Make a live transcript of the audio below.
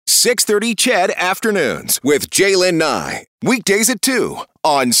6:30 CHED Afternoons with Jaylen Nye. Weekdays at 2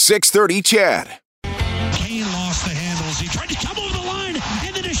 on 6:30 CHED. Kane lost the handles. He tried to come over the line,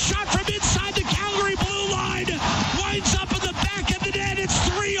 and then a shot from inside the Calgary blue line winds up in the back of the net. It's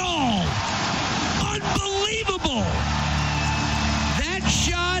 3-all. Unbelievable. That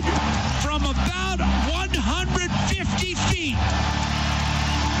shot from about 150 feet.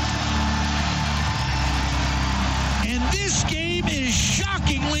 And this game is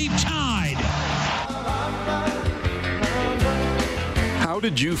shockingly tied. How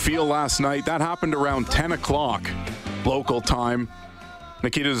did you feel last night? That happened around 10 o'clock local time.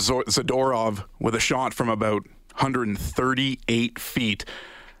 Nikita Zadorov with a shot from about 138 feet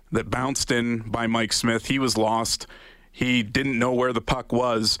that bounced in by Mike Smith. He was lost. He didn't know where the puck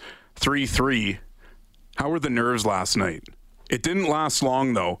was. 3-3. How were the nerves last night? It didn't last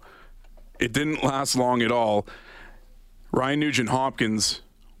long, though. It didn't last long at all. Ryan Nugent-Hopkins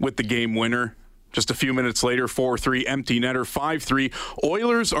with the game winner. Just a few minutes later, 4-3, empty netter, 5-3.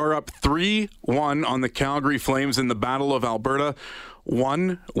 Oilers are up 3-1 on the Calgary Flames in the Battle of Alberta.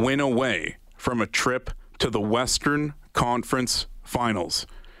 One win away from a trip to the Western Conference Finals.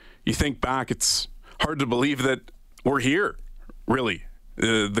 You think back, it's hard to believe that we're here, really.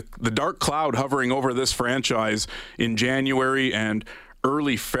 The dark cloud hovering over this franchise in January and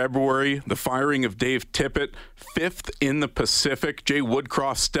early February, the firing of Dave Tippett, 5th in the Pacific. Jay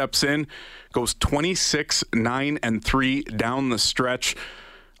Woodcroft steps in, goes 26-9-3 down the stretch,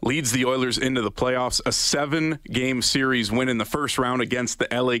 leads the Oilers into the playoffs, a 7-game series win in the first round against the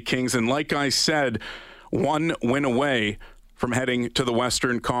LA Kings. And like I said, one win away from heading to the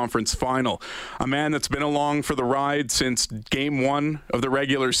Western Conference Final. A man that's been along for the ride since Game 1 of the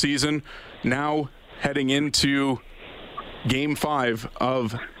regular season, now heading into Game 5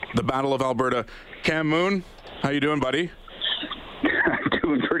 of the Battle of Alberta. Cam Moon, how you doing, buddy? I'm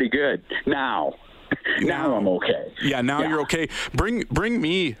doing pretty good. Now I'm okay. Yeah, now you're okay. Bring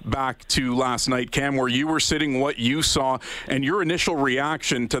me back to last night, Cam, where you were sitting, what you saw, and your initial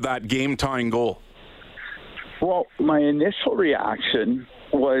reaction to that game-tying goal. Well, my initial reaction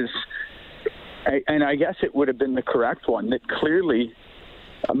was, and I guess it would have been the correct one, that clearly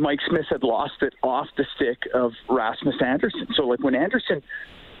Mike Smith had lost it off the stick of Rasmus Andersson. So, like, when Andersson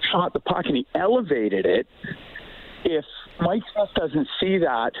shot the puck and he elevated it, if Mike Smith doesn't see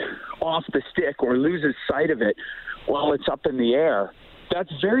that off the stick or loses sight of it while it's up in the air,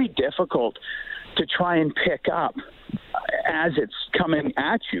 that's very difficult to try and pick up as it's coming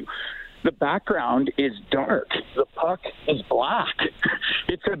at you. The background is dark. The puck is black.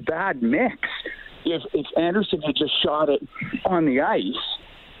 It's a bad mix. If Andersson had just shot it on the ice,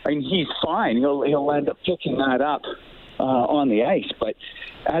 I mean, he's fine. He'll end up picking that up on the ice. But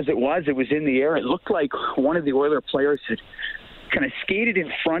as it was in the air. It looked like one of the Oiler players had kind of skated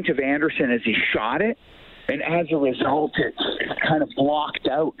in front of Andersson as he shot it. And as a result, it kind of blocked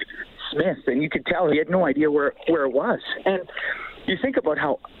out Smith. And you could tell he had no idea where it was. And you think about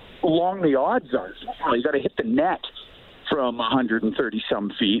how long the odds are. You got to hit the net from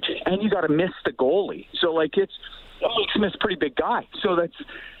 130-some feet, and you got to miss the goalie. So, like, Mike Smith's a pretty big guy. So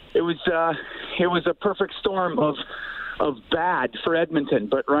it was a perfect storm of bad for Edmonton,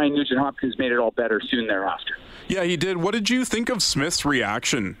 but Ryan Nugent-Hopkins made it all better soon thereafter. Yeah, he did. What did you think of Smith's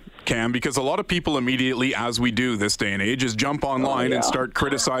reaction, Cam? Because a lot of people immediately, as we do this day and age, is jump online and start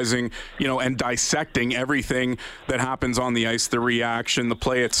criticizing, and dissecting everything that happens on the ice, the reaction, the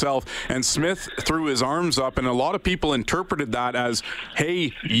play itself. And Smith threw his arms up, and a lot of people interpreted that as,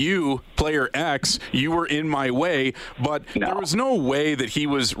 hey, you, player X, you were in my way. But there was no way that he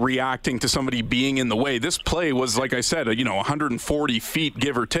was reacting to somebody being in the way. This play was, like I said, 140 feet,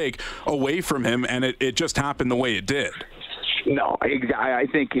 give or take, away from him, and it just happened the way it did. No, I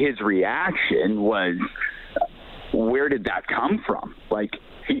think his reaction was, where did that come from? Like,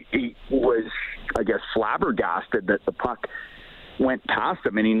 he was, I guess, flabbergasted that the puck went past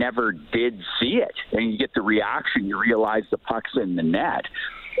him, and he never did see it. And you get the reaction, you realize the puck's in the net.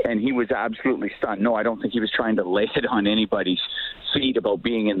 And he was absolutely stunned. No, I don't think he was trying to lay it on anybody's feet about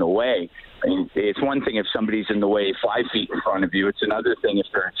being in the way. I mean, it's one thing if somebody's in the way 5 feet in front of you. It's another thing if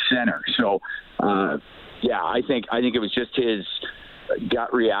they're at center. So, I think it was just his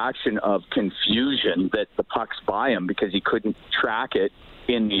gut reaction of confusion that the puck's by him because he couldn't track it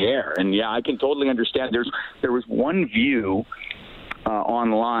in the air. And I can totally understand. There was one view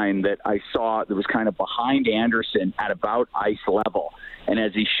online that I saw that was kind of behind Andersson at about ice level. And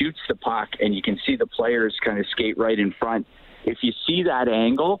as he shoots the puck and you can see the players kind of skate right in front, if you see that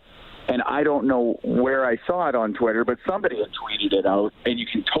angle, and I don't know where I saw it on Twitter, but somebody had tweeted it out, and you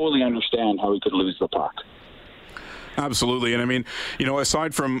can totally understand how he could lose the puck. Absolutely. And I mean,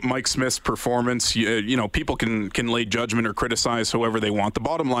 aside from Mike Smith's performance, people can lay judgment or criticize however they want. The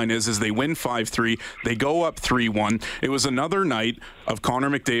bottom line is they win 5-3. They go up 3-1. It was another night of Connor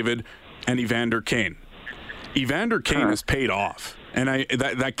McDavid and Evander Kane. Evander Kane has paid off. And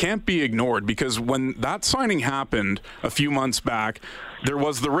that can't be ignored, because when that signing happened a few months back, there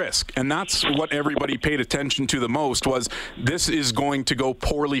was the risk. And that's what everybody paid attention to the most, was this is going to go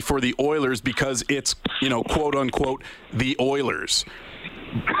poorly for the Oilers because it's, quote unquote, the Oilers.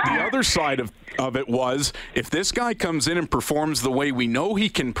 The other side of it was, if this guy comes in and performs the way we know he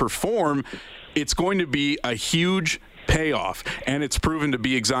can perform, it's going to be a huge payoff. And it's proven to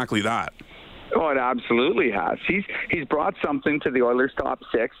be exactly that. Oh, it absolutely has. He's brought something to the Oilers' top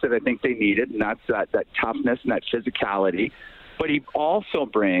six that I think they needed, and that's that toughness and that physicality. But he also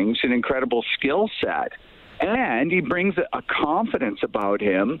brings an incredible skill set, and he brings a confidence about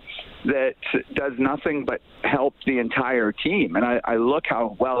him that does nothing but help the entire team. And I look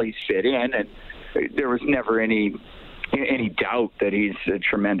how well he's fit in, and there was never any doubt that he's a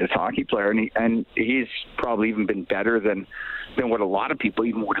tremendous hockey player, and he's probably even been better than what a lot of people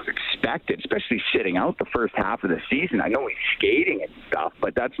even would have expected, especially sitting out the first half of the season. I know he's skating and stuff,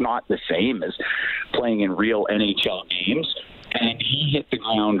 but that's not the same as playing in real NHL games. And he hit the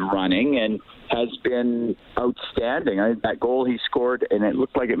ground running and has been outstanding. That goal he scored, and it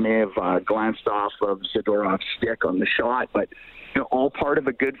looked like it may have glanced off of Zadorov's stick on the shot, but all part of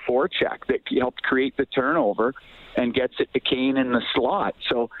a good forecheck that helped create the turnover and gets it to Kane in the slot.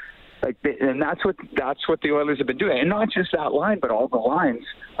 So, and that's what the Oilers have been doing, and not just that line, but all the lines.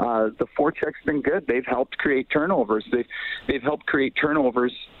 The forecheck's been good. They've helped create turnovers. They've helped create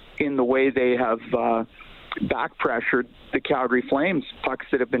turnovers in the way they have back pressured the Calgary Flames, pucks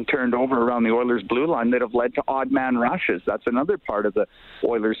that have been turned over around the Oilers' blue line that have led to odd man rushes. That's another part of the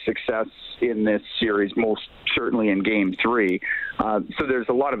Oilers' success in this series, most certainly in Game 3. So there's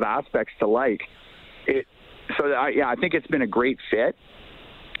a lot of aspects to like. I think it's been a great fit.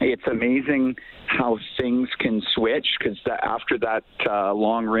 It's amazing how things can switch, because after that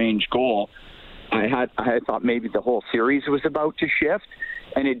long-range goal, I thought maybe the whole series was about to shift,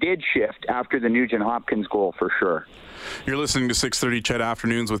 and it did shift after the Nugent-Hopkins goal for sure. You're listening to 6:30 Ched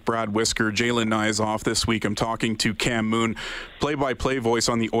Afternoons with Brad Whisker. Jalen Nye is off this week. I'm talking to Cam Moon, play-by-play voice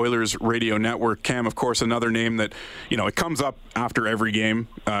on the Oilers radio network. Cam, of course, another name that, it comes up after every game,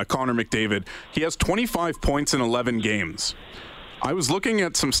 Connor McDavid. He has 25 points in 11 games. I was looking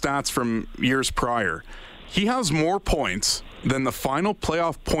at some stats from years prior. He has more points than the final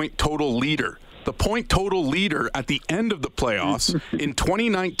playoff point total leader. The point total leader at the end of the playoffs in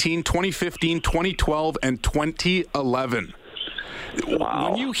 2019, 2015, 2012, and 2011. Wow.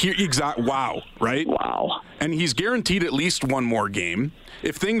 When you hear wow, right? Wow. And he's guaranteed at least one more game.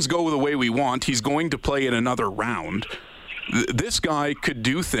 If things go the way we want, he's going to play in another round. This guy could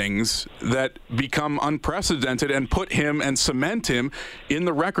do things that become unprecedented and put him and cement him in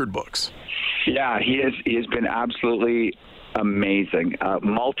the record books. Yeah, he has been absolutely amazing.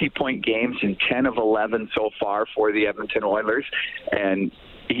 Multi-point games in 10 of 11 so far for the Edmonton Oilers, and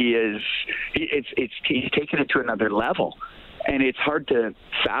he's taken it to another level. And it's hard to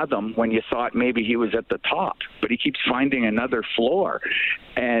fathom when you thought maybe he was at the top, but he keeps finding another floor,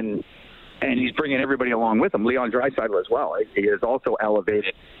 and he's bringing everybody along with him. Leon Draisaitl as well. He has also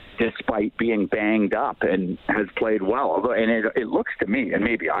elevated despite being banged up and has played well. And it looks to me, and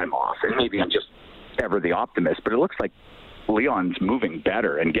maybe I'm off, and maybe I'm just ever the optimist, but it looks like Leon's moving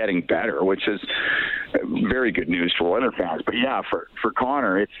better and getting better, which is very good news for Oilers fans. But yeah, for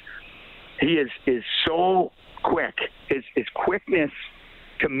Connor, he is so quick. His quickness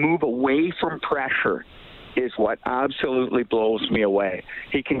to move away from pressure is what absolutely blows me away.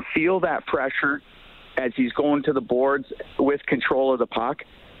 He can feel that pressure as he's going to the boards with control of the puck,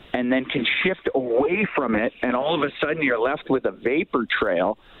 and then can shift away from it, and all of a sudden you're left with a vapor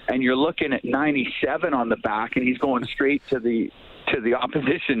trail, and you're looking at 97 on the back, and he's going straight to the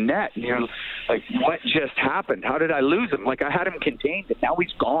opposition net, and you're like, what just happened? How did I lose him? Like, I had him contained, and now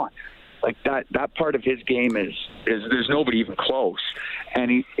he's gone. Like, that part of his game is there's nobody even close, and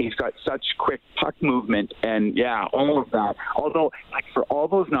he's got such quick puck movement, and yeah, all of that. Although, like, for all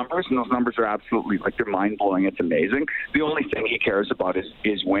those numbers, and those numbers are absolutely, like, they're mind-blowing, it's amazing, the only thing he cares about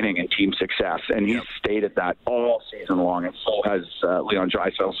is winning and team success, and he's stated that all season long, and so has Leon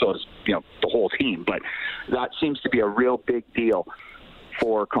Draisaitl, so has the whole team. But that seems to be a real big deal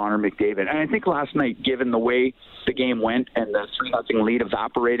for Connor McDavid. And I think last night, given the way the game went and the 3-0 lead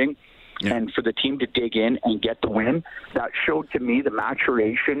evaporating, and for the team to dig in and get the win, that showed to me the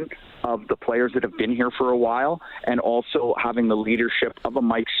maturation of the players that have been here for a while, and also having the leadership of a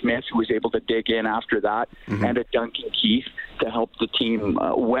Mike Smith who was able to dig in after that, and a Duncan Keith to help the team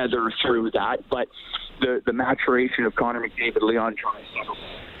weather through that. But the maturation of Connor McDavid, Leon Draisaitl,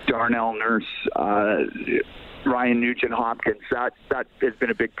 Darnell Nurse, Ryan Nugent-Hopkins, that has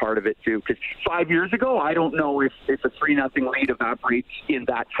been a big part of it too. Because 5 years ago, I don't know if a 3-0 lead evaporates in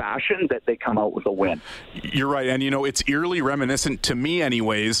that fashion that they come out with a win. You're right, and it's eerily reminiscent to me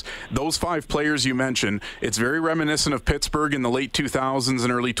anyways. Those 5 players you mentioned, it's very reminiscent of Pittsburgh in the late 2000s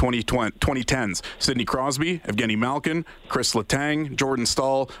and early 2010s. Sidney Crosby, Evgeny Malkin, Chris Letang, Jordan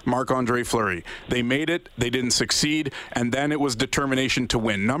Staal, Marc-Andre Fleury. They made it, they didn't succeed, and then it was determination to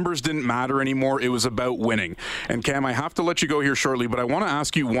win. Numbers didn't matter anymore, it was about winning. And Cam, I have to let you go here shortly, but I want to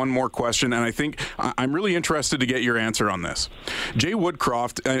ask you one more question, and I think I'm really interested to get your answer on this. Jay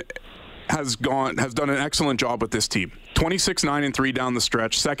Woodcroft has done an excellent job with this team. 26-9-3 down the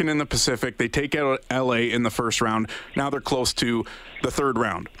stretch, second in the Pacific. They take out LA in the first round. Now they're close to the third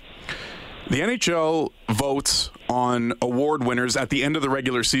round. The NHL votes on award winners at the end of the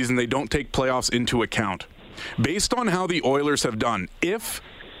regular season. They don't take playoffs into account. Based on how the Oilers have done, if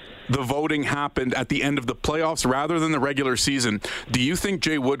the voting happened at the end of the playoffs rather than the regular season, do you think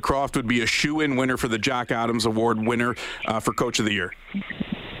Jay Woodcroft would be a shoe-in winner for the Jack Adams Award winner for Coach of the Year?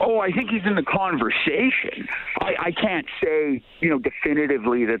 Oh, I think he's in the conversation. I can't say,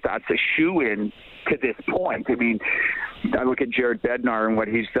 definitively that that's a shoe-in to this point. I mean, I look at Jared Bednar and what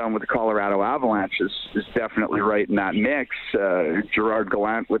he's done with the Colorado Avalanche is definitely right in that mix. Gerard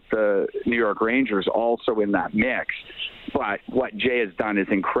Gallant with the New York Rangers also in that mix. But what Jay has done is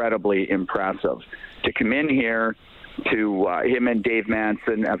incredibly impressive. To come in here, him and Dave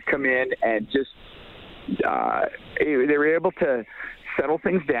Manson have come in and just they were able to settle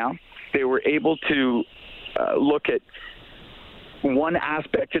things down. They were able to look at one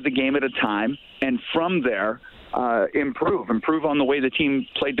aspect of the game at a time, and from there improve on the way the team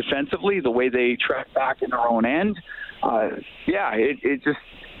played defensively, the way they tracked back in their own end. It just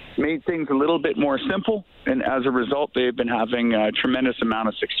made things a little bit more simple, and as a result, they've been having a tremendous amount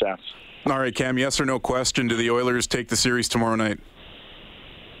of success. All right, Cam, yes or no question, do the Oilers take the series tomorrow night?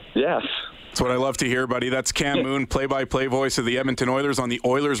 Yes. That's what I love to hear, buddy. That's Cam Moon, play-by-play voice of the Edmonton Oilers on the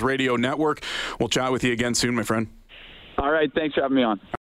Oilers Radio Network. We'll chat with you again soon, my friend. All right, thanks for having me on.